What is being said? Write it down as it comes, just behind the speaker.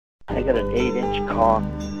I got an 8-inch cock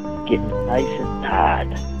getting nice and hard.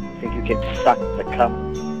 I think you can suck the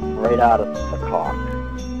cum right out of the cock.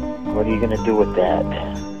 What are you going to do with that?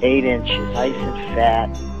 8 inches, nice and fat.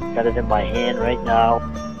 Got it in my hand right now.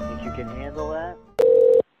 Think you can handle that?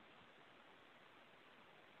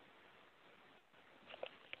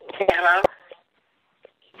 Hello?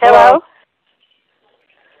 Hello?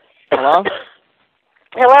 Hello?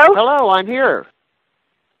 Hello? Hello, I'm here.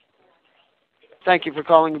 Thank you for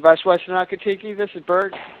calling the Best Western Akatiki. This is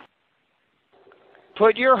Bert.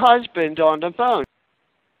 Put your husband on the phone.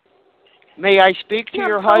 May I speak to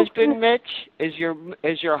your husband, Mitch? Is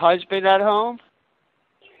your husband at home?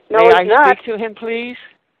 No, May he's I not. speak to him, please?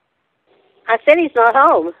 I said he's not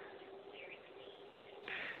home.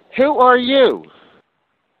 Who are you?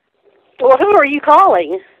 Well, who are you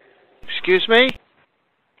calling? Excuse me?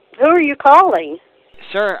 Who are you calling?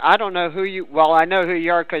 Sir, I don't know who you... Well, I know who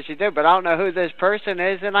you are because you do, but I don't know who this person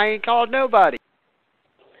is, and I ain't called nobody.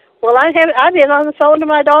 Well, I've been on the phone to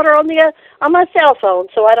my daughter on my cell phone,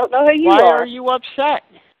 so I don't know who you are. Why are you upset?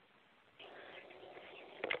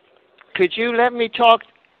 Could you let me talk?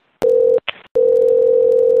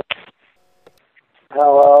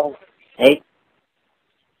 Hello? Hey?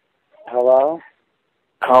 Hello?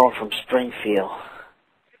 Calling from Springfield.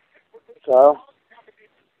 So?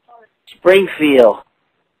 Springfield.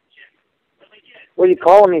 What are you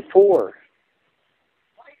calling me for?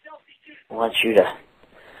 I want you to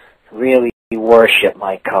really worship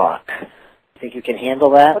my cock. Think you can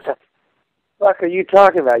handle that? What the fuck are you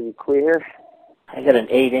talking about, you queer? I got an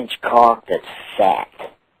 8-inch cock that's fat.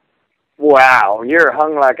 Wow, you're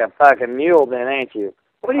hung like a fucking mule then, ain't you?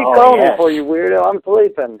 What are you calling me for, you weirdo? I'm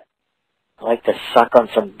sleeping. I like to suck on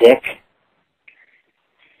some dick.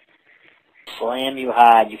 Slam you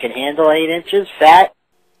hard. You can handle 8 inches, fat?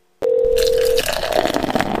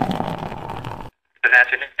 Good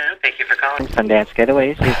afternoon. Thank you for calling. Sundance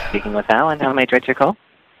Getaways. You're speaking with Alan. How may I direct your call?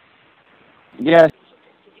 Yes.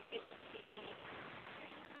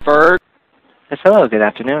 Bert. Yes, hello. Good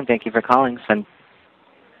afternoon. Thank you for calling. This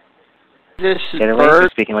is Getaways. Bert. You're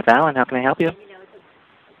speaking with Alan. How can I help you?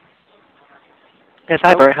 Yes,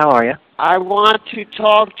 hi, Bert. How are you? I want to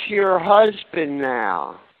talk to your husband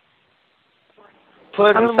now.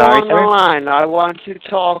 Put him on the line. I want to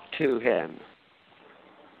talk to him.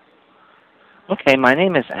 Okay, my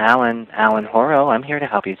name is Alan Horo. I'm here to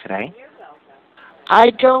help you today.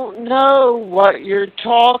 I don't know what you're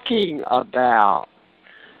talking about.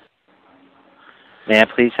 May I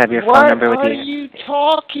please have your phone number with you? What are you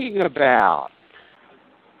talking about?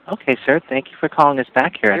 Okay, sir. Thank you for calling us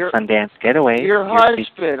back here at Sundance Getaways. Your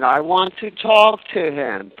husband. I want to talk to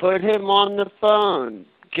him. Put him on the phone.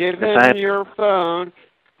 Give him your phone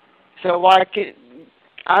so I can...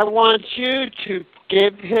 I want you to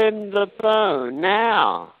give him the phone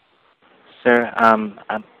now. Sir,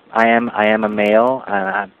 I am a male.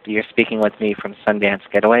 You're speaking with me from Sundance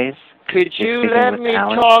Getaways. Could you let me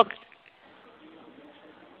talk?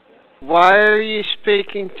 Why are you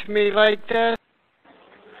speaking to me like that?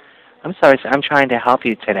 I'm sorry, sir. I'm trying to help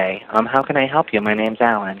you today. How can I help you? My name's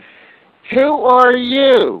Alan. Who are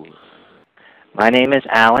you? My name is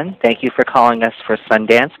Alan. Thank you for calling us for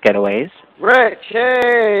Sundance Getaways. Rich,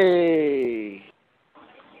 hey.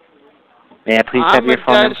 May I please have your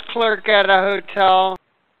phone number? I'm a desk clerk at a hotel.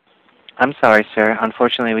 I'm sorry, sir.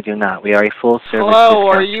 Unfortunately, we do not. We are a full-service Hello,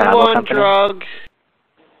 are discount you travel on company. drugs?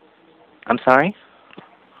 I'm sorry?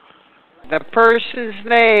 The person's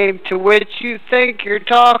name to which you think you're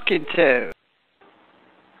talking to.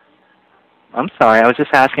 I'm sorry. I was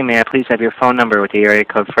just asking, may I please have your phone number with the area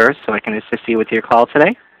code first so I can assist you with your call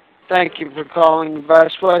today? Thank you for calling the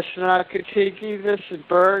Best Western Akatiki. This is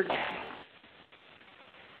Bert.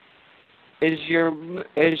 Is your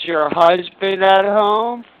husband at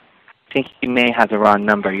home? I think you may have the wrong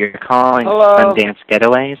number. You're calling Hello? Sundance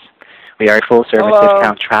Getaways. We are a full-service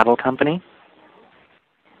discount travel company.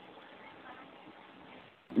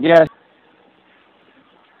 Yes.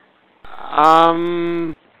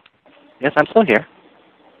 Yes, I'm still here.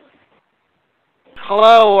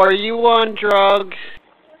 Hello, are you on drugs?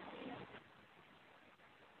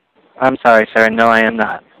 I'm sorry, sir. No, I am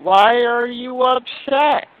not. Why are you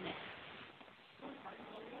upset?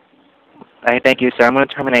 Thank you, sir. I'm going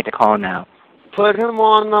to terminate the call now. Put him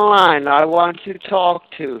on the line. I want to talk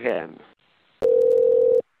to him.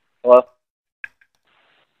 Hello?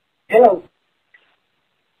 Hello.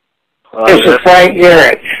 This is Frank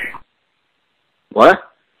Garrett. What?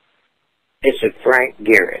 This is Frank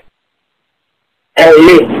Garrett. How are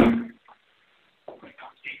you?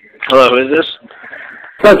 Hello, who is this?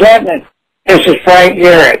 What's happening? This is Frank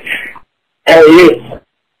Garrett. How are you?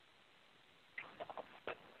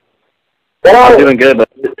 Hello? I'm doing good, but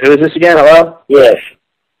who is this again? Hello? Yes.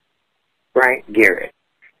 Garrett.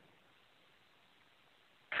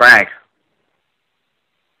 Frank.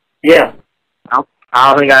 Yeah.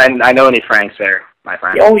 I don't think I know any Franks there, my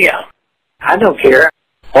friend. Oh, yeah. I don't care.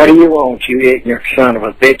 What do you want, you ignorant son of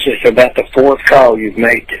a bitch? It's about the 4th call you've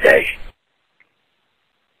made today.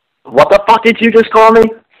 What the fuck did you just call me?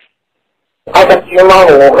 I bet your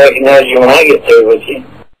mama won't recognize you when I get through with you.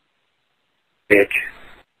 Bitch.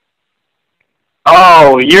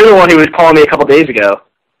 Oh, you're the one who was calling me a couple days ago.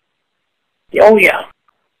 Oh, yeah.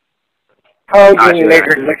 Oh, you Gotcha.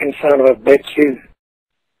 nigger-looking son of a bitch, you.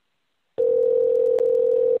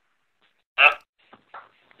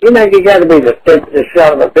 You know you gotta be the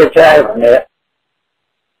son of a bitch I ever met.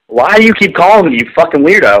 Why do you keep calling me, you fucking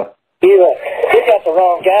weirdo? You got the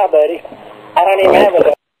wrong guy, buddy. I don't even have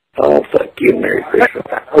a... Oh, fuck you, Merry Christmas.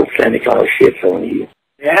 I hope Santa Claus shits on you.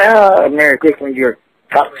 Yeah, Merry Christmas, you're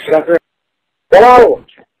a cocksucker. Hello?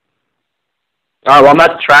 Well, I'm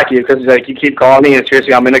about to track you because you keep calling me, and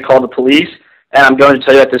seriously, I'm going to call the police, and I'm going to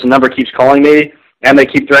tell you that this number keeps calling me, and they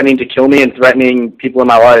keep threatening to kill me and threatening people in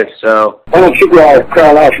my life, so... Why don't you go out and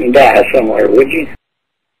crawl off and die somewhere, would you?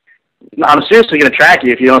 No, I'm seriously going to track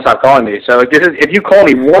you if you don't stop calling me. So if you call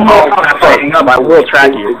me one more time after hanging up, I will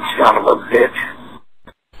track you. Son of a bitch.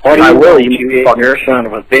 What do I you will, want, you ignorant son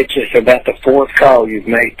of a bitch? It's about the 4th call you've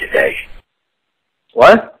made today.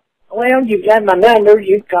 What? Well, you've got my number,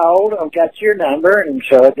 you called, I've got your number, and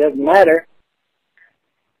so it doesn't matter.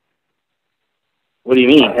 What do you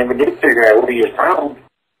mean? I never did figure out what your problem.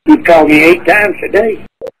 You called me 8 times today.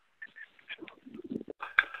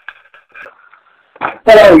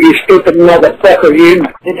 Hello, you stupid motherfucker, you.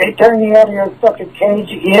 Did they turn you out of your fucking cage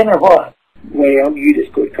again, or what? Well, you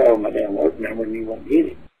just quit calling my damn work number and you won't get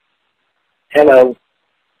it. Hello.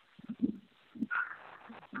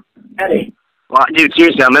 Howdy. Well, dude,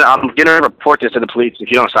 seriously, I'm going to report this to the police if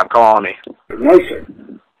you don't stop calling me. No, sir.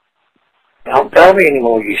 Don't call me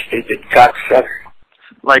anymore, you stupid cocksucker.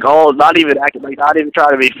 Like, not even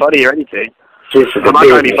trying to be funny or anything. I'm not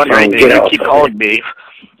trying to be funny or anything. You keep calling me.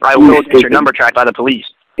 I will get your number tracked by the police.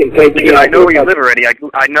 Because I know where you live already. I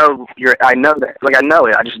know that. Like, I know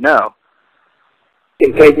it. I just know.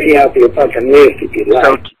 You can take me out to your fucking list if you'd like.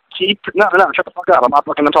 So no, shut the fuck up. I'm not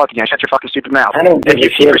fucking talking again. Shut your fucking stupid mouth. If you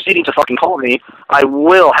keep proceeding to fucking call me, I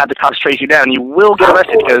will have the cops trace you down. You will get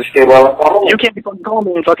arrested because you can't be fucking calling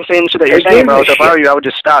me and fucking saying shit that you're saying, bro. So if I were you, I would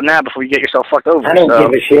just stop now before you get yourself fucked over. I don't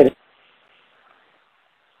give a shit.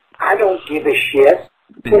 I don't give a shit.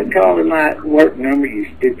 Quit calling my work number, you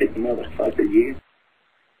stupid motherfucker, you.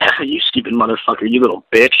 You stupid motherfucker, you little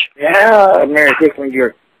bitch. Yeah, Merry Christmas, you're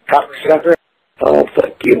a cocksucker. Oh,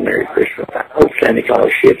 fuck you, Merry Christmas. I hope Santa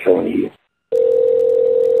Claus shits on you.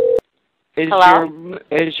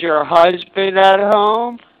 Is your husband at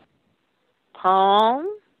home? Home?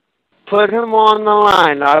 Put him on the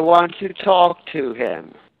line. I want to talk to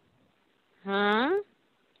him.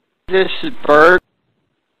 This is Bert.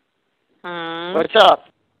 What's up?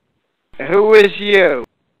 Who is you?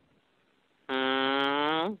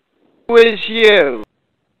 Who is you?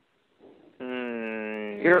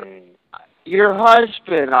 Your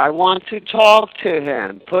husband. I want to talk to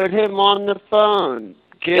him. Put him on the phone.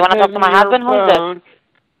 Give you want to talk to my husband? Who's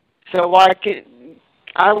this? So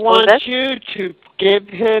I want you to give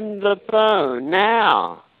him the phone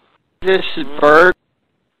now. This is Bert.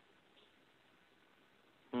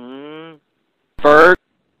 Bert.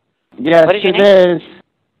 Yes, it is.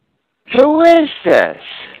 Who is this?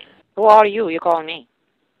 Who are you? You calling me?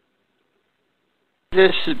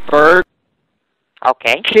 This is Bert.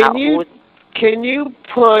 Okay. Can you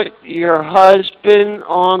put your husband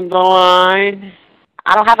on the line?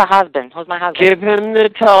 I don't have a husband. Who's my husband? Give him the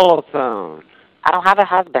telephone. I don't have a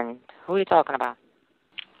husband. Who are you talking about?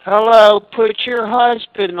 Hello, put your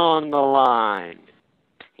husband on the line.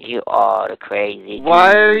 You are crazy.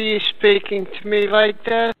 Why are you speaking to me like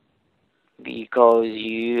that? Because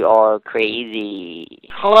you are crazy.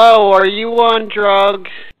 Hello, are you on drugs?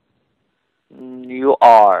 You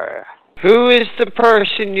are. Who is the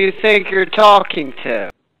person you think you're talking to?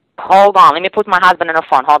 Hold on, let me put my husband on the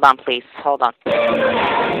phone. Hold on, please. Hold on.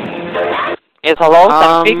 Yes, hello?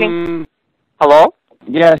 I'm speaking. Hello?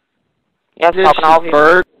 Yes. Yes, how can I help you?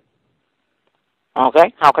 Bert.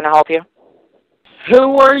 Okay, how can I help you?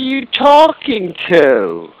 Who are you talking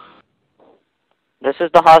to? This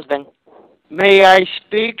is the husband. May I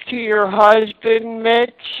speak to your husband,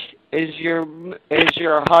 Mitch? Is your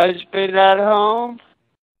husband at home?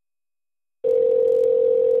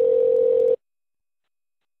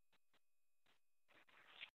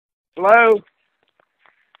 Hello?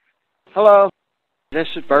 Hello? This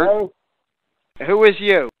is Bert. Hello? Who is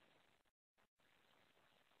you?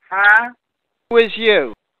 Huh? Who is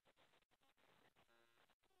you?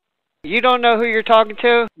 You don't know who you're talking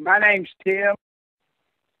to? My name's Tim.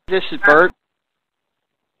 This is Bert.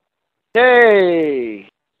 Hey.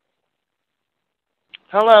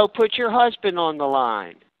 Hello, put your husband on the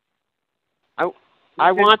line.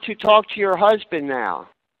 I want to talk to your husband now.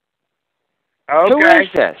 Okay. Who is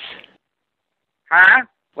this? Huh?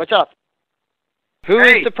 What's up? Who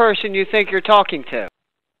is the person you think you're talking to?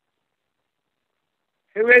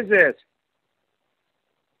 Who is this?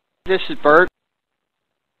 This is Bert.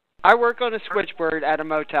 I work on a switchboard at a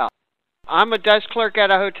motel. I'm a desk clerk at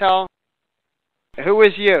a hotel. Who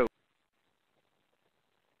is you?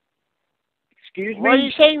 Excuse me? Why are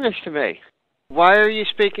you saying this to me? Why are you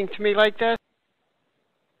speaking to me like this?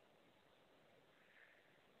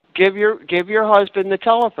 Give your husband the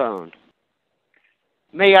telephone.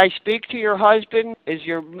 May I speak to your husband? Is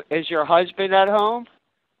your husband at home?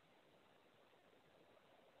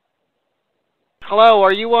 Hello,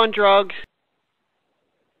 are you on drugs?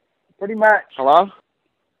 Pretty much. Hello?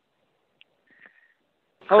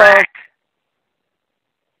 Hello? Crack.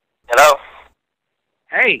 Hello?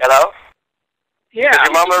 Hey. Hello? Yeah. Is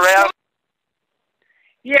your mama around?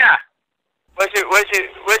 Yeah. Where's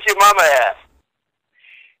your mama at?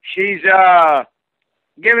 She's,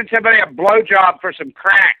 giving somebody a blowjob for some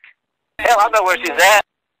crack. Hell, I know where she's at.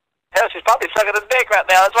 Hell, she's probably sucking a dick right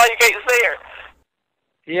now. That's why you can't see her.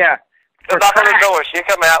 Yeah. Go knock on the door. She'll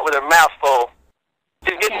come out with her mouth full.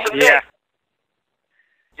 She's getting some dick.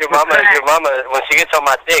 Your mama, when she gets on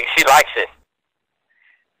my dick, she likes it.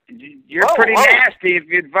 You're pretty nasty if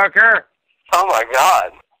you'd fuck her. Oh, my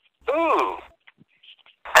God. Ooh.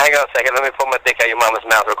 Hang on a second. Let me pull my dick out of your mama's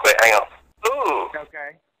mouth real quick. Hang on. Ooh.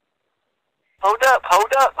 Okay. Hold up,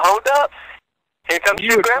 hold up, hold up. Here comes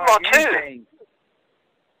your grandma, too.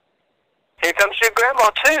 Here comes your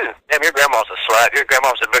grandma, too. Damn, your grandma's a slut. Your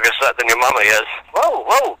grandma's a bigger slut than your mama is. Whoa,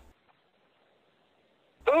 whoa.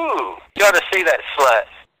 Ooh. You ought to see that slut.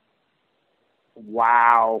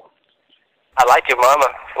 Wow. I like your mama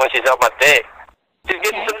when she's on my dick. She's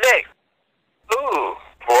getting some dick. Ooh,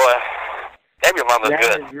 boy. Damn, your mama's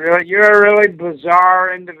good. You're a really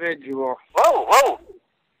bizarre individual. Whoa, whoa.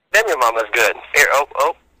 Damn, your mama's good. Here,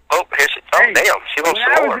 here she. Oh, hey, damn, she wants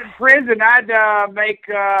some more. When I was in prison, I'd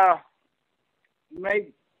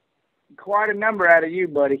make quite a number out of you,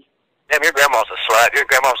 buddy. Damn, your grandma's a slut. Your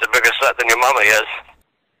grandma's a bigger slut than your mama is.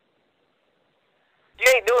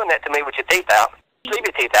 You ain't doing that to me with your teeth out. Leave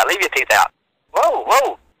your teeth out. Leave your teeth out. Whoa,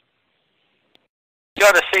 whoa. You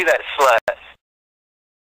ought to see that slut.